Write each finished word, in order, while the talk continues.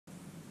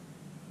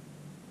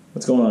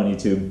What's going on,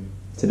 YouTube?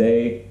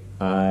 Today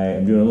I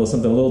am doing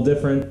something a little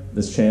different.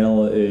 This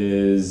channel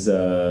is,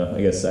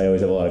 I guess I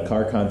always have a lot of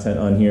car content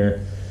on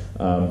here.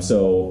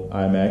 So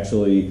I'm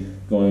actually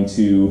going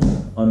to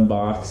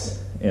unbox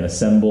and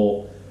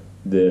assemble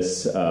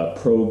this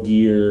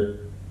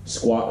Progear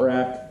squat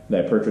rack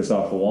that I purchased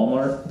off of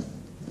Walmart.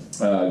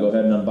 Go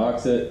ahead and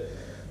unbox it.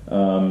 I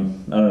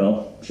don't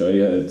know, show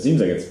you. It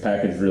seems like it's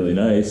packaged really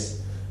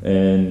nice.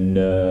 And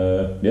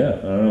yeah,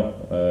 I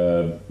don't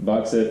know.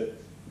 Box it,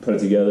 put it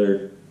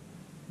together,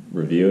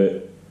 review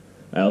it.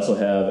 I also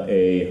have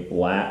a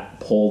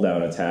lat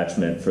pull-down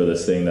attachment for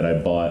this thing that I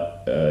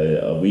bought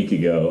a week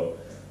ago.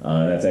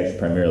 That's actually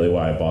primarily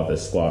why I bought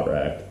this squat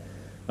rack.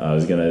 I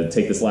was gonna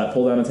take this lat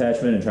pull-down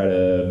attachment and try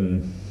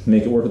to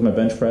make it work with my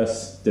bench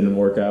press. Didn't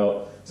work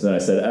out. So then I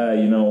said,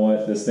 you know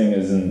what, this thing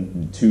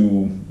isn't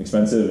too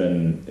expensive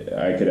and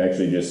I could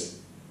actually just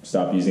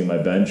stop using my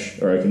bench,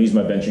 or I can use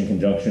my bench in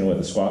conjunction with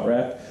the squat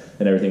rack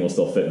and everything will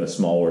still fit in the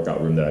small workout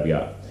room that I've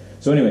got.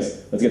 So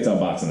anyways, let's get to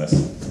unboxing this.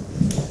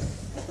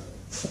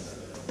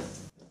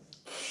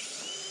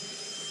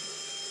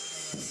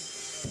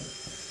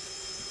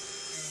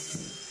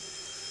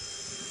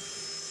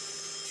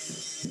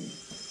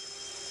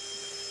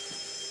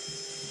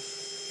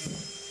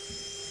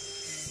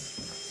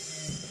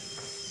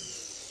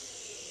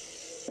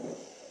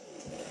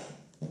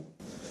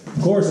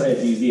 Of course I have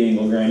to use the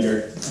angle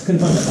grinder. I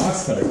couldn't find my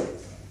box cutter.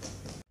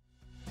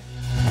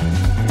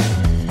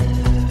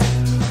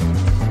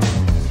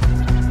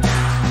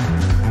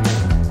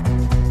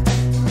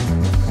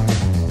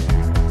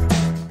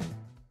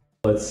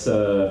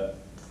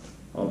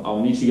 I'll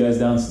meet you guys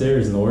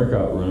downstairs in the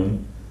workout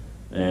room,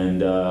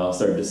 and I'll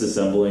start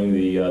disassembling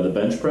the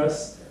bench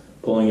press,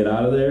 pulling it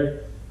out of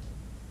there,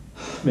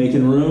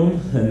 making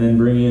room, and then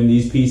bringing in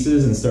these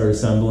pieces and start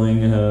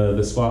assembling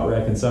the squat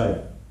rack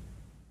inside.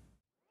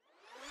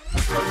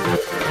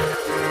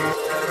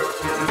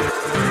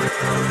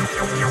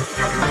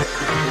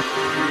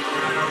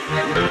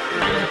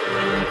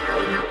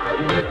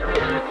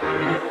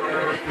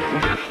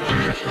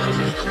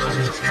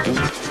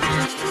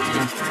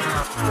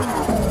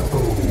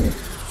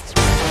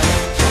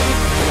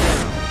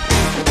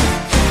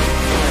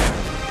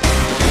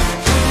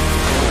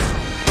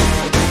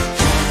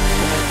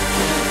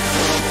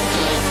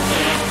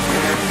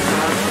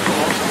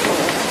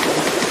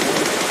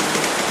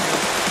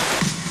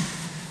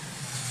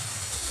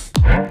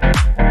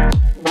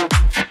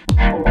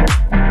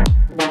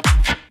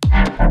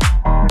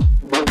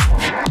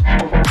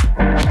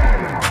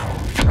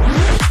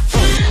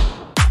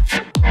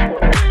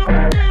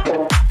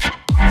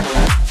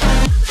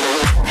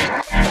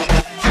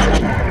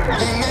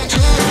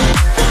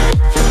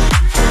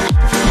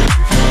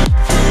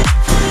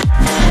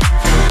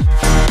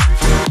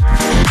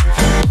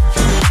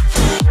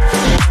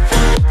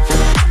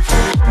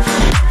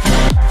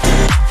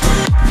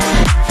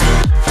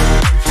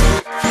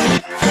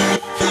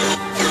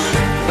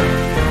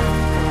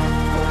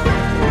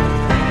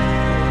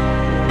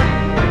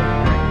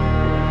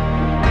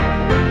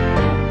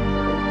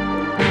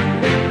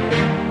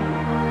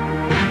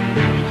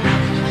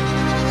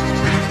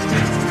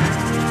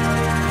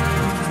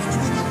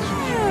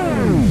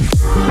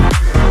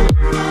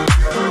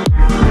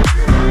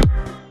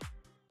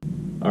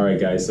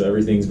 Alright guys, so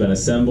everything's been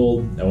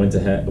assembled. I went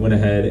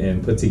ahead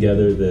and put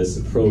together this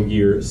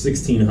Progear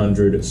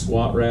 1600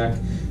 squat rack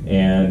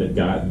and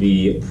got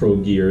the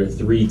Progear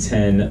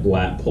 310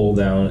 lat pull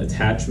down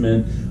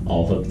attachment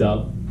all hooked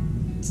up.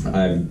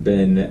 I've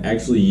been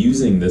actually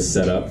using this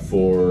setup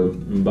for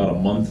about a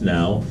month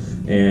now,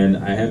 and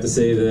I have to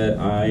say that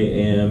I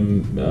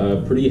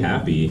am pretty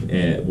happy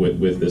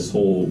with this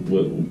whole,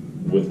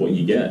 with what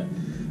you get.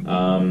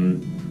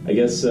 I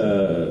guess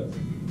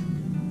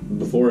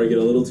before I get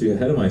a little too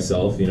ahead of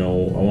myself, I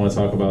want to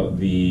talk about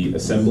the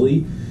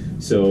assembly.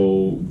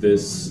 So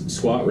this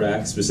squat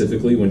rack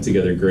specifically went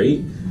together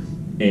great,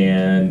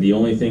 and the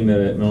only thing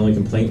that my only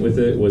complaint with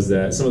it was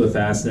that some of the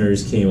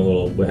fasteners had a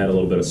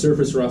little bit of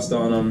surface rust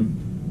on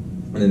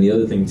them, and then the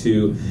other thing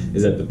too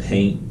is that the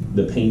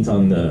paint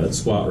on the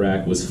squat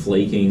rack was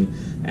flaking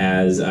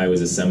as I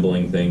was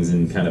assembling things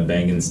and kind of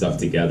banging stuff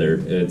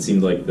together. It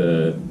seemed like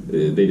they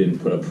didn't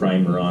put a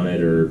primer on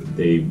it, or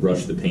they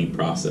rushed the paint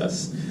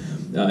process.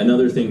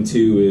 Another thing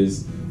too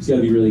is you just got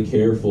to be really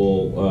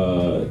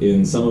careful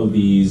in some of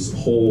these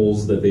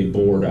holes that they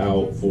bored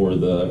out for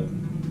the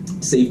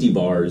safety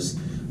bars.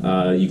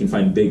 You can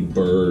find big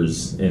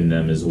burrs in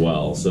them as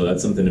well, so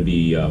that's something to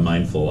be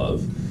mindful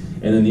of.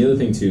 And then the other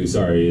thing too,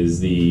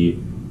 is the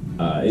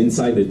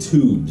inside the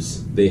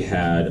tubes they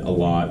had a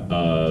lot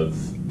of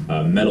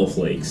metal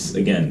flakes,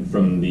 again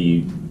from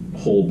the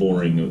hole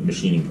boring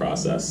machining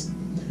process.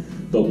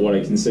 But what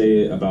I can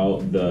say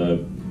about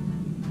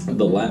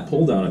the lat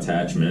pull-down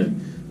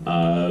attachment,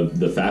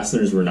 the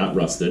fasteners were not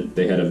rusted.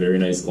 They had a very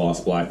nice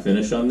gloss black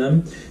finish on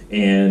them,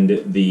 and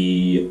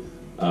the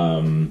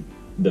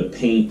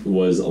paint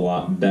was a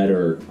lot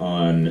better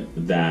on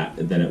that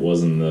than it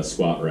was in the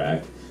squat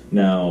rack.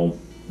 Now,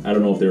 I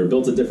don't know if they were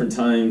built at different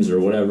times or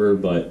whatever,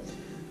 but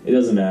it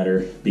doesn't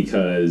matter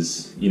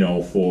because, you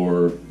know,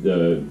 for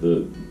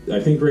the I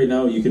think right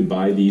now you can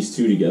buy these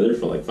two together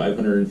for like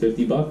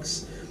 550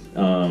 bucks.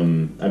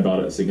 I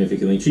bought it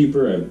significantly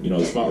cheaper. You know,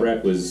 the squat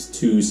rack was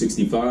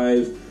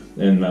 $265,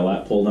 and my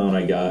lat pull down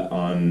I got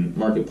on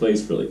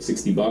Marketplace for like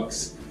 60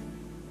 bucks.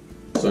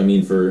 So I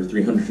mean, for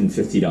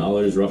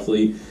 $350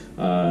 roughly,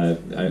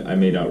 I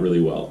made out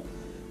really well.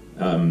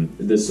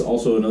 This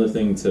also, another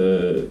thing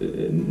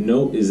to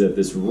note is that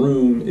this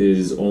room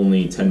is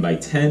only 10 by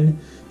 10,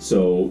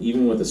 so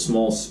even with a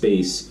small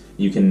space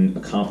you can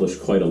accomplish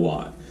quite a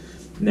lot.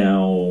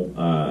 Now,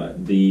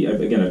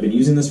 again, I've been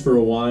using this for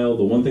a while.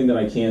 The one thing that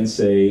I can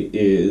say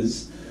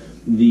is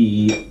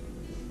the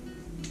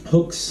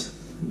hooks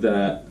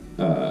that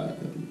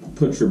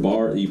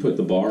you put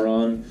the bar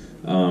on,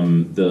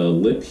 the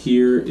lip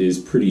here is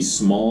pretty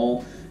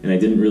small, and I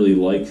didn't really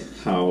like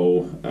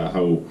how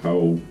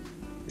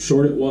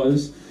short it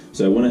was,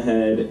 so I went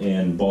ahead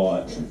and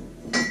bought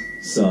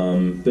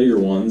some bigger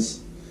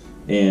ones,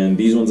 and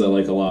these ones I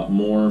like a lot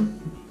more.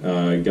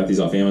 I got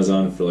these off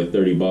Amazon for like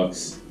 30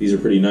 bucks. These are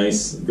pretty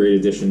nice, great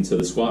addition to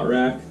the squat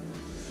rack.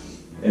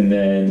 And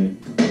then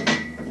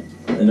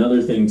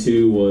another thing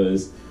too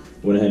was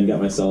went ahead and got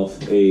myself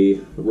a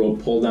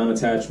rope pull down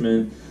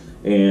attachment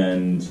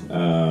and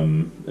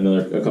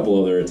a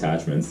couple other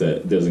attachments that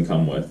it doesn't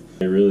come with.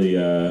 I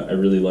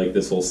really like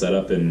this whole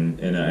setup, and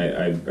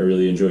I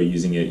really enjoy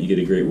using it. You get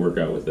a great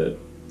workout with it.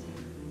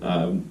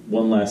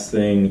 One last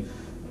thing,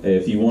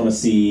 if you want to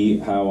see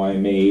how I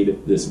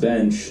made this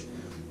bench,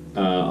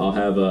 I'll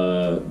have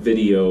a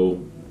video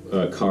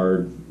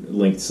card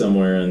linked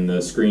somewhere on the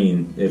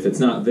screen. If it's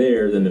not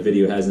there, then the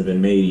video hasn't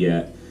been made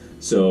yet,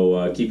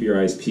 so keep your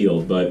eyes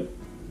peeled. But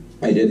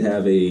I did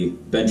have a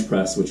bench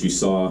press, which you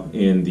saw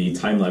in the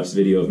time-lapse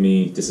video of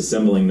me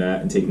disassembling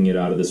that and taking it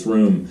out of this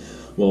room.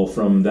 Well,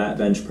 from that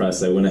bench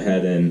press, I went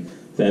ahead and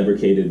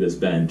fabricated this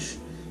bench.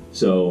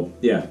 So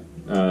yeah,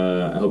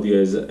 I hope you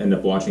guys end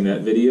up watching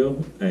that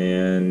video,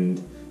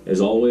 and as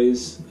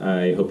always,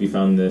 I hope you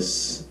found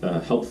this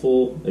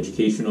helpful,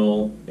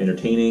 educational,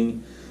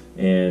 entertaining,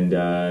 and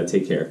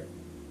take care.